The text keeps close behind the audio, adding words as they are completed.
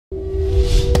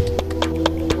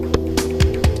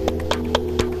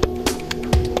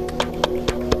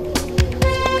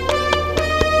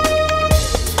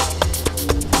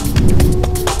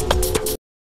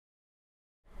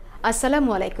আসসালামু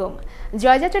আলাইকুম।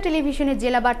 জয়যাত্রা টেলিভিশনের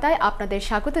জেলা বার্তায় আপনাদের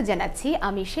স্বাগত জানাচ্ছি।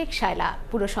 আমি শেখ শায়লা।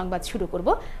 পুরো সংবাদ শুরু করব,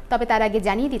 তবে তার আগে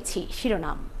জানিয়ে দিচ্ছি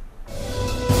শিরোনাম।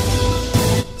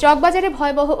 চকবাজারে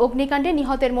ভয়াবহ অগ্নিকাণ্ডে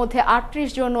নিহতের মধ্যে ৩৮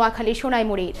 জন নোয়াখালী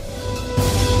সোনাইমুড়ির।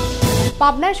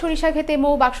 পাবনায় সরিষা ক্ষেতে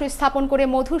মৌ বাক্স স্থাপন করে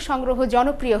মধু সংগ্রহ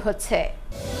জনপ্রিয় হচ্ছে।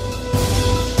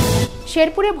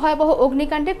 শেরপুরে ভয়াবহ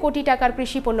অগ্নিকাণ্ডে কোটি টাকার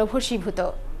কৃষিপণ্য ভস্মীভূত।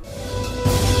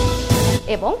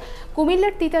 এবং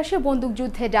কুমিল্লার তিতাসে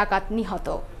বন্দুকযুদ্ধে ডাকাত নিহত।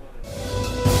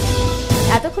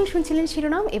 এতক্ষণ শুনছিলেন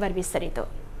শিরোনাম, এবার বিস্তারিত।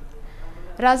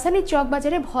 রাজধানীর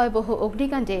চকবাজারে ভয়াবহ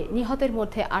অগ্নিকাণ্ডে নিহতের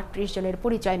মধ্যে ৩৮ জনের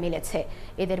পরিচয় মিলেছে।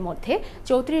 এদের মধ্যে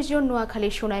 ৩৪ জন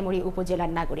নোয়াখালীর সোনাইমুড়ি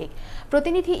উপজেলার নাগরিক।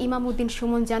 প্রতিনিধি ইমাম উদ্দিন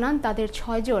সুমন জানান, তাদের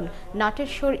 ৬ জন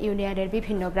নাটেশ্বর ইউনিয়নের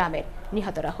বিভিন্ন গ্রামের।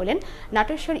 নিহতরা হলেন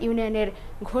নাটেশ্বর ইউনিয়নের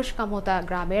ঘোষকামতা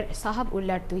গ্রামের সাহাব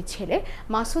উল্লার ২ ছেলে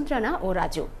মাসুদ রানা ও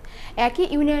রাজু। একই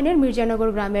ইউনিয়নের মির্জানগর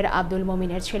গ্রামের আব্দুল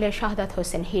মমিনের ছেলে শাহাদাত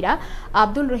হোসেন হীরা,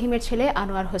 আব্দুল রহিমের ছেলে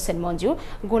আনোয়ার হোসেন মঞ্জু,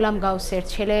 গোলাম গাউসের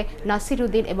ছেলে নাসির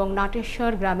উদ্দিন এবং নাটেশ্বর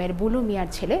গ্রামের বুলু মিয়ার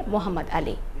ছেলে মোহাম্মদ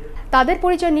আলী। তাদের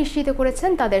পরিচয় নিশ্চিত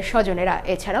করেছেন তাদের স্বজনেরা।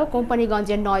 এছাড়াও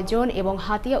কোম্পানিগঞ্জের ৯ জন এবং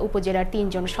হাতিয়া উপজেলার ৩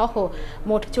 জন সহ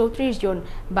মোট ৩৪ জন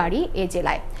বাড়ি এ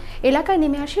জেলায়। এলাকায়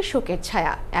নেমে আসে শোকের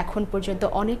ছায়া। এখন পর্যন্ত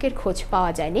অনেকের খোঁজ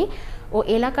পাওয়া যায়নি ও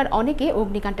এলাকার অনেকে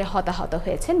অগ্নিকাণ্ডে হতাহত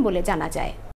হয়েছেন বলে জানা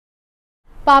যায়।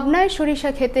 পাবনায়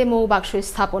সরিষা ক্ষেতে মৌ বাক্স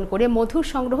স্থাপন করে মধু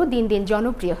সংগ্রহ দিন দিন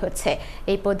জনপ্রিয় হচ্ছে।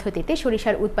 এই পদ্ধতিতে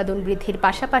সরিষার উৎপাদন বৃদ্ধির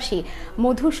পাশাপাশি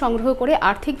মধু সংগ্রহ করে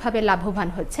আর্থিকভাবে লাভবান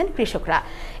হচ্ছেন কৃষকরা।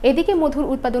 এদিকে মধুর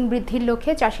উৎপাদন বৃদ্ধির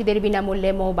লক্ষ্যে চাষিদের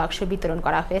বিনামূল্যে মৌ বাক্স বিতরণ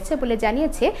করা হয়েছে বলে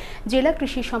জানিয়েছে জেলা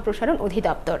কৃষি সম্প্রসারণ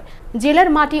অধিদপ্তর। জেলার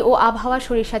মাটি ও আবহাওয়া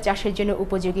সরিষা চাষের জন্য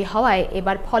উপযোগী হওয়ায়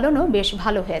এবার ফলনও বেশ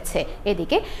ভালো হয়েছে।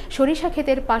 এদিকে সরিষা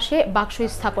ক্ষেতের পাশে বাক্স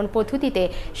স্থাপন পদ্ধতিতে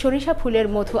সরিষা ফুলের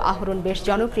মধু আহরণ বেশ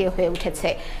জনপ্রিয় হয়ে উঠেছে।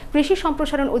 কৃষি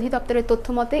সম্প্রসারণ অধিদপ্তরের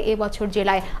তথ্যমতে এবছর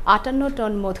জেলায় ৫৮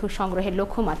 টন মধু সংগ্রহের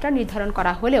লক্ষ্যমাত্রা নির্ধারণ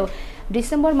করা হলেও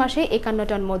ডিসেম্বর মাসে ৫১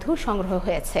 টন মধু সংগ্রহ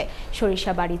হয়েছে।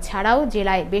 সরিষা বাড়ি ছাড়াও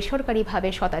জেলায় বেসরকারিভাবে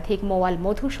শতাধিক মোয়াল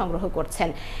মধু সংগ্রহ করছেন।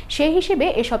 সেই হিসেবে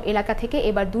এসব এলাকা থেকে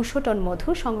এবার ২০০ টন মধু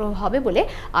সংগ্রহ হবে বলে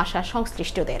আশা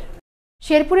সংশ্লিষ্টদের।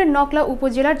 শেরপুরের নকলা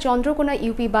উপজেলার চন্দ্রকোনা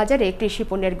ইউপি বাজারে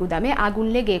কৃষিপণ্যের গুদামে আগুন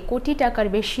লেগে কোটি টাকার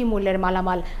বেশি মূল্যের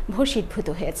মালামাল ভস্মীভূত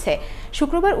হয়েছে।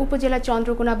 শুক্রবার উপজেলার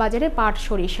চন্দ্রকোনা বাজারে পাট,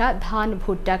 সরিষা, ধান,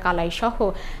 ভুট্টা, কালাই সহ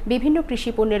বিভিন্ন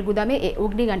কৃষিপণ্যের গুদামে এ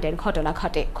অগ্নিকাণ্ডের ঘটনা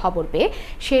ঘটে। খবর পেয়ে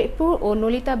শেরপুর ও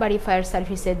নলিতাবাড়ি ফায়ার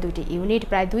সার্ভিসের ২টি ইউনিট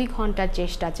প্রায় ২ ঘন্টার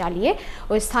চেষ্টা চালিয়ে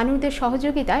ওই স্থানীয়দের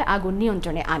সহযোগিতায় আগুন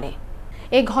নিয়ন্ত্রণে আনে।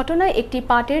 এ ঘটনায় একটি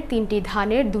পাটের, ৩টি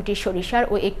ধানের, 2টি সরিষার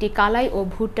ও একটি কালাই ও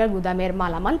ভুট্টার গুদামের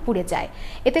মালামাল পুড়ে যায়।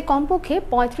 এতে কমপক্ষে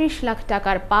 ৩৫ লাখ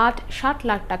টাকার পাট, ৬০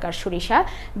 লাখ টাকার সরিষা,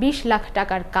 ২০ লাখ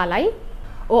টাকার কালাই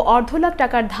ও ১.৫ লাখ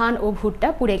টাকার ধান ও ভুট্টা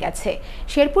পুড়ে গেছে।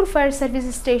 Sherpur fire service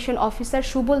station officer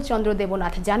Subal চন্দ্র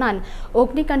দেবনাথ জানান,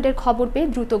 অগ্নিকাণ্ডের খবর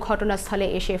পেয়ে দ্রুত ঘটনাস্থলে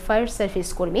এসে ফায়ার সার্ভিস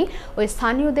কর্মী ও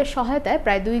স্থানীয়দের সহায়তায়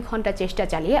প্রায় ২ ঘন্টা চেষ্টা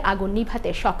চালিয়ে আগুন নিভাতে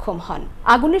সক্ষম হন।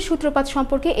 আগুনের সূত্রপাত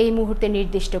সম্পর্কে এই মুহূর্তে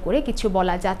নির্দিষ্ট করে কিছু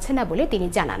বলা যাচ্ছে না বলে তিনি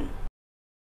জানান।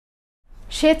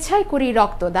 স্বেচ্ছায় করি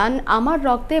রক্তদান, আমার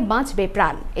রক্তে বাঁচবে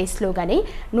প্রাণ, এই স্লোগানেই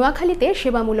নোয়াখালীতে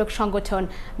সেবামূলক সংগঠন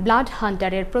ব্লাড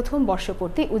হান্টারের প্রথম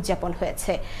বর্ষপূর্তি উদযাপন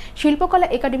হয়েছে। শিল্পকলা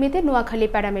একাডেমিতে নোয়াখালী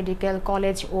প্যারামেডিক্যাল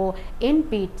কলেজ ও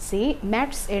এনপিসি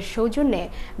ম্যাটস এর সৌজন্যে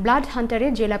ব্লাড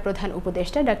হান্টারের জেলা প্রধান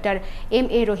উপদেষ্টা ডাক্তার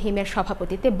এম.এ. রহিমের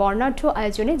সভাপতিত্বে বর্ণাঢ্য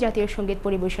আয়োজনে জাতীয় সঙ্গীত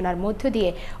পরিবেশনার মধ্য দিয়ে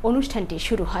অনুষ্ঠানটি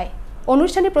শুরু হয়।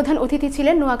 অনুষ্ঠানে প্রধান অতিথি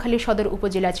ছিলেন নোয়াখালী সদর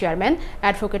উপজেলা চেয়ারম্যান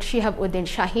অ্যাডভোকেট শিহাব উদ্দিন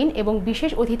শাহিন এবং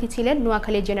বিশেষ অতিথি ছিলেন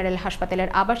নোয়াখালী জেনারেল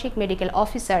হাসপাতালের আবাসিক medical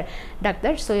officer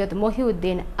doctor Syed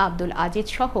Mohiuddin Abdul Aziz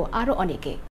সহ আরও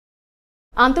অনেকে।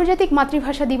 আন্তর্জাতিক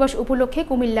মাতৃভাষা দিবস উপলক্ষে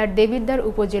কুমিল্লার দেবিদ্বার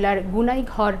উপজেলার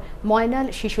গুনাইঘর ময়নাল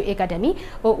শিশু একাডেমি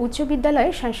ও উচ্চ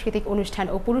বিদ্যালয়ে সাংস্কৃতিক অনুষ্ঠান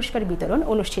ও পুরস্কার বিতরণ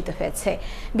অনুষ্ঠিত হয়েছে।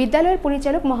 বিদ্যালয়ের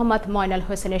পরিচালক মোহাম্মদ ময়নাল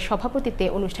হোসেনের সভাপতিত্বে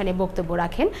অনুষ্ঠানে বক্তব্য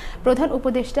রাখেন প্রধান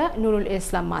উপদেষ্টা নুরুল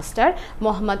ইসলাম মাস্টার,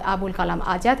 মোহাম্মদ আবুল কালাম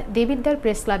আজাদ, দেবিদ্বার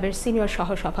প্রেস ক্লাবের সিনিয়র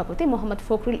সহসভাপতি মোহাম্মদ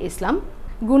ফখরুল ইসলাম,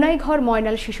 গুনাইঘর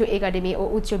ময়নাল শিশু একাডেমি ও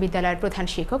উচ্চ বিদ্যালয়ের প্রধান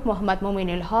শিক্ষক মোহাম্মদ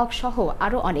মমিনুল হক সহ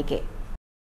আরও অনেকে।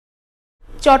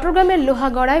 চট্টগ্রামের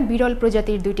লোহাগড়ায় বিরল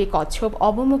প্রজাতির 2টি কচ্ছপ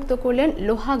অবমুক্ত করলেন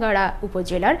লোহাগড়া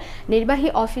উপজেলার নির্বাহী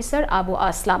অফিসার আবু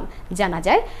আসলাম। জানা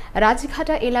যায়,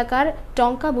 রাজঘাটা এলাকার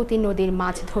টঙ্কাবতী নদীর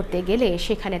মাছ ধরতে গেলে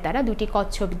সেখানে তারা 2টি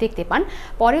কচ্ছপ দেখতে পান।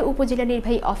 পরে উপজেলা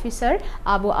নির্বাহী অফিসার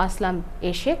আবু আসলাম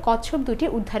এসে কচ্ছপ 2টি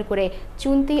উদ্ধার করে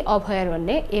চুন্তি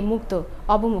অভয়ারণ্যে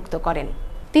অবমুক্ত করেন।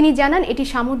 তিনি জানান, এটি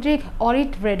সামুদ্রিক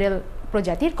অরিট রেডেল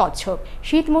প্রজাতির কচ্ছপ।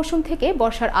 শীত মৌসুম থেকে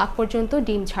বর্ষার আগ পর্যন্ত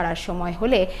ডিম ছাড়ার সময়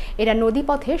হলে এরা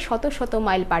নদীপথে শত শত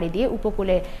মাইল পাড়ি দিয়ে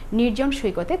উপকূলে নির্জন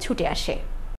সৈকতে ছুটে আসে।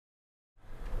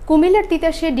 কুমিল্লার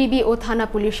তিতাসে ডিবি ও থানা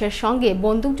পুলিশের সঙ্গে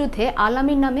বন্দুকযুদ্ধে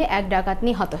আলামিন নামে এক ডাকাত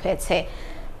নিহত হয়েছে।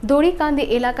 দড়িকান্দি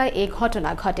এলাকায় এ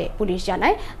ঘটনা ঘটে। পুলিশ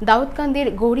জানায়, দাউদকান্দির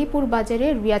গৌরীপুর বাজারে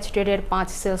রিয়াজ ট্রেডের 5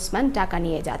 সেলসম্যান টাকা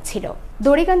নিয়ে যাচ্ছিল।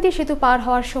 দড়িকান্দি সেতু পার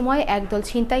হওয়ার সময় একদল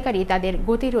ছিনতাইকারী তাদের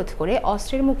গতিরোধ করে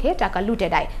অস্ত্রের মুখে টাকা লুটে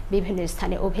নেয়। বিভিন্ন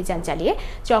স্থানে অভিযান চালিয়ে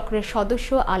চক্রের সদস্য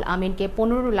আল আমিনকে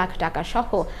 15 লাখ টাকা সহ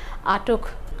আটক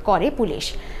করে পুলিশ।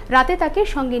 রাতে তাকে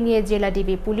সঙ্গে নিয়ে জেলা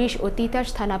ডিবি পুলিশ ও তিতাস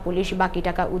থানা পুলিশ বাকি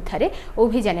টাকা উদ্ধারে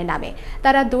অভিযানে নামে।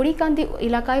 তারা দড়িকান্দি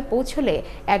এলাকায় পৌঁছলে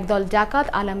একদল ডাকাত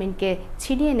আল আমিনকে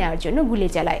ছিনিয়ে নেওয়ার জন্য গুলি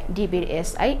চালায়। ডিবির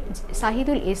এসআই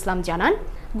সাহিদুল ইসলাম জানান,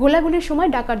 গোলাগুলির সময়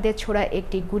ডাকাতদের ছোড়া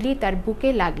একটি গুলি তার বুকে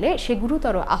লাগলে সে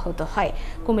গুরুতর আহত হয়।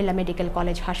 কুমিল্লা মেডিকেল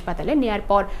কলেজ হাসপাতালে নেয়ার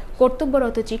পর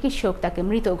কর্তব্যরত চিকিৎসক তাকে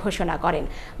মৃত ঘোষণা করেন।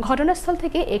 ঘটনাস্থল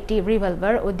থেকে একটি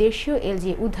রিভলভার ও দেশীয়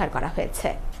এলজি উদ্ধার করা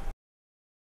হয়েছে।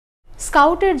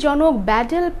 স্কাউটের জনক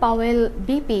ব্যাডেল পাওয়েল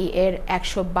বিপি এর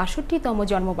 162তম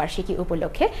জন্মবার্ষিকী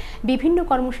উপলক্ষে বিভিন্ন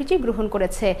কর্মসূচি গ্রহণ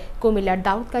করেছে কুমিল্লার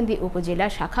দাউদকান্দি উপজেলা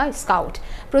শাখা স্কাউট।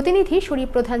 প্রতিনিধি শরীফ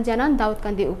প্রধান জানান,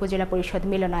 দাউদকান্দি উপজেলা পরিষদ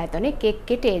মিলনায়তনে কেক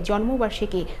কেটে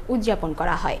জন্মবার্ষিকী উদযাপন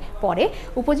করা হয়। পরে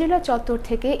উপজেলা চত্বর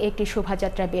থেকে একটি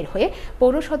শোভাযাত্রা বের হয়ে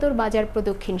পৌর সদর বাজার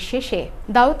প্রদক্ষিণ শেষে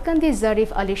দাউদকান্দি জারিফ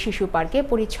আলী শিশু পার্কে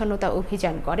পরিচ্ছন্নতা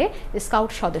অভিযান করে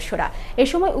স্কাউট সদস্যরা। এ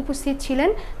সময় উপস্থিত ছিলেন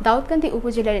দাউদকান্দি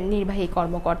উপজেলার নির্বাহী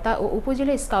কর্মকর্তা ও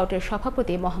উপজেলা স্কাউটের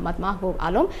সভাপতি মোহাম্মদ মাহবুব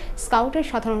আলম, স্কাউটের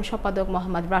সাধারণ সম্পাদক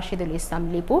মোহাম্মদ রাশেদুল ইসলাম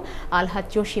লিপু, আলহাজ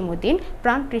জসিমউদ্দিন,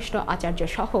 প্রাণকৃষ্ণ আচার্য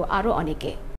সহ আরও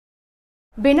অনেকে।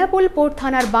 বেনাপোল পোর্ট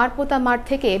থানার বারপোতা মাঠ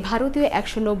থেকে ভারতীয়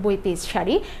 190 piece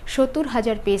sari,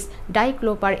 70,000 piece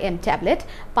ডাইক্লোপার M tablet,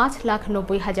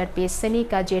 5,90,000 piece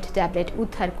সেনিকা jet tablet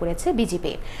উদ্ধার করেছে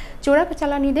বিজিবি।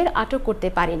 চোরাচালানিদের আটক করতে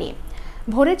পারেনি।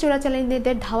 ভোরে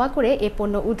চোরাচালানিদের ধাওয়া করে এ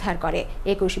পণ্য উদ্ধার করে।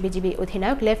 21 বিজিবি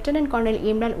অধিনায়ক লেফটেন্যান্ট কর্নেল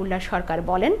ইমরান উল্লাহ সরকার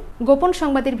বলেন, গোপন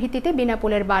সংবাদের ভিত্তিতে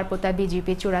বেনাপোলের বারপোতা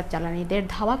বিজিবি চোরাচালানিদের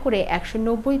ধাওয়া করে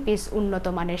 190 পিস উন্নত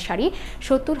মানের sari,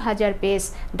 70,000 piece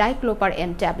ডাইক্লোপার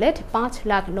M tablet,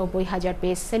 5,90,000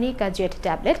 piece সেনিকা jet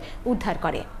tablet উদ্ধার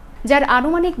করে, যার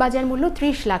আনুমানিক বাজার মূল্য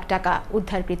 30 লাখ টাকা।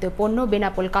 উদ্ধারকৃত পণ্য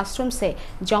বেনাপোল কাস্টমসে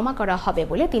জমা করা হবে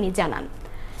বলে তিনি জানান।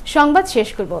 সংবাদ শেষ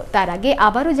করব, তার আগে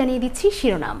আবারও জানিয়ে দিচ্ছি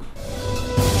শিরোনাম।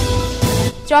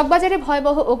 চকবাজারে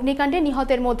ভয়াবহ অগ্নিকাণ্ডে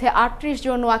নিহতের মধ্যে 38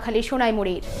 জন নোয়াখালী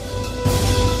সোনাইমুড়ির।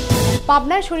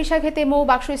 পাবনায় সরিষা ক্ষেতে মৌ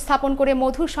বাক্স স্থাপন করে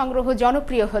মধু সংগ্রহ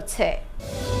জনপ্রিয় হচ্ছে।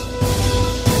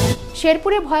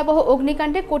 শেরপুরে ভয়াবহ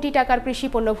অগ্নিকাণ্ডে কোটি টাকার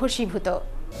কৃষিপণ্য ভস্মীভূত।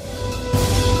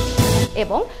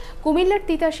 এবং কুমিল্লার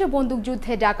তিতাসে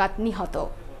বন্দুকযুদ্ধে ডাকাত নিহত।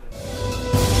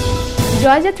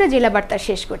 জয়যাত্রা জেলা বার্তা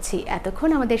শেষ করছি। এতক্ষণ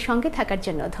আমাদের সঙ্গে থাকার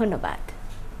জন্য ধন্যবাদ।